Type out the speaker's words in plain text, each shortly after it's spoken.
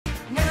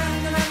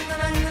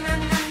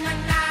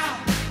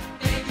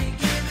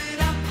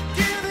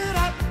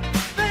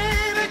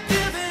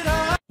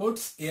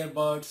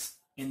earbuds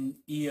in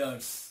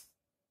ears.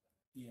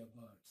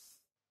 Earbuds.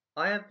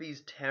 I have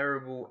these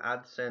terrible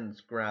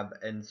AdSense grab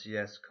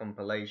NCS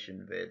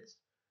compilation vids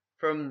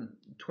from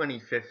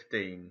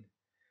 2015.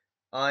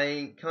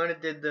 I kind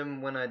of did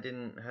them when I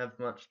didn't have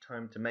much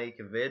time to make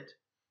a vid,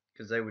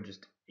 because they were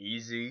just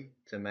easy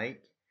to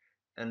make.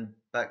 And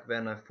back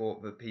then I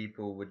thought that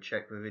people would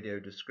check the video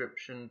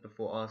description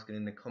before asking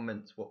in the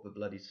comments what the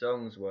bloody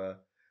songs were.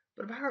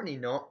 But apparently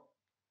not.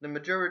 The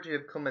majority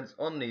of comments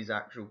on these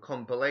actual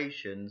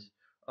compilations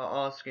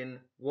are asking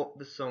what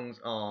the songs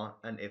are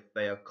and if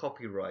they are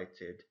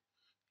copyrighted,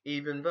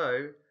 even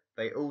though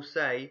they all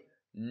say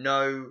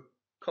no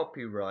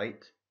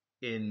copyright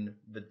in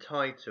the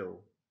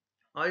title.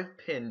 I've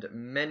pinned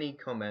many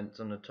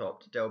comments on the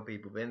top to tell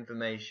people the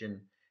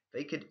information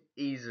they could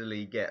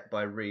easily get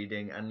by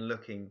reading and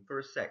looking for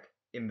a sec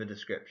in the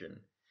description.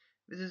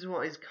 This is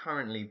what is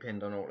currently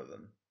pinned on all of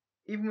them.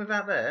 Even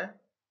without there,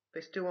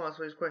 they still ask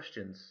those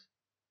questions.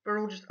 They're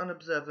all just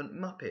unobservant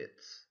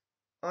Muppets.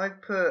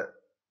 I've put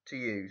to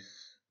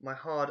use my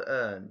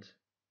hard-earned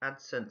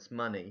AdSense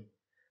money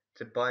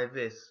to buy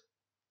this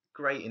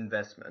great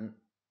investment.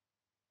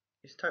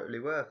 It's totally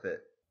worth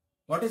it.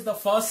 What is the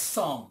first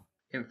song?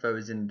 Info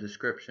is in the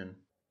description.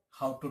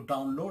 How to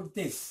download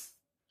this?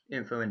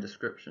 Info in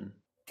description.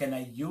 Can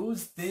I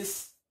use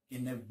this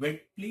in a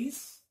vid,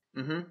 please?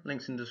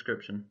 Links in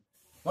description.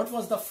 What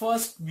was the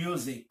first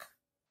music?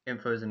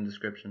 Info is in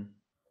description.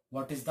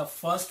 What is the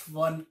first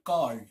one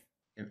called?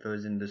 Info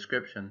is in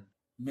description.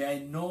 May I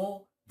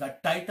know the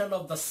title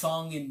of the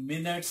song in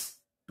minutes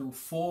to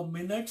 4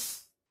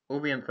 minutes?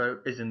 All the info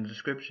is in the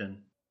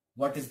description.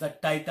 What is the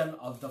title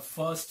of the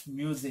first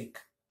music?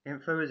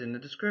 Info is in the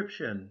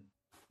description.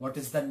 What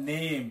is the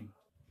name?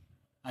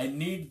 I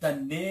need the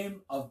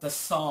name of the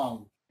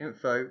song.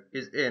 Info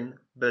is in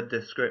the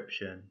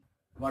description.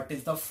 What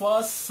is the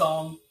first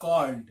song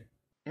called?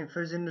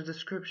 Info is in the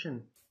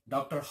description.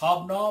 Dr.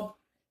 Hobnob,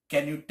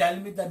 can you tell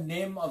me the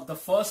name of the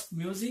first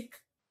music?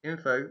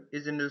 Info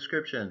is in the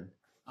description.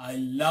 I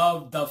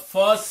love the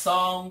first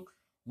song.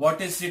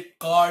 What is it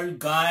called,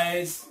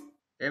 guys?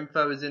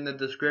 Info is in the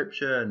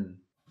description.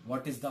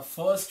 What is the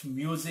first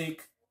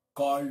music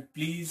called,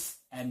 please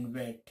and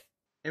wait?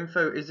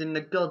 Info is in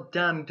the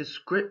goddamn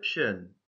description.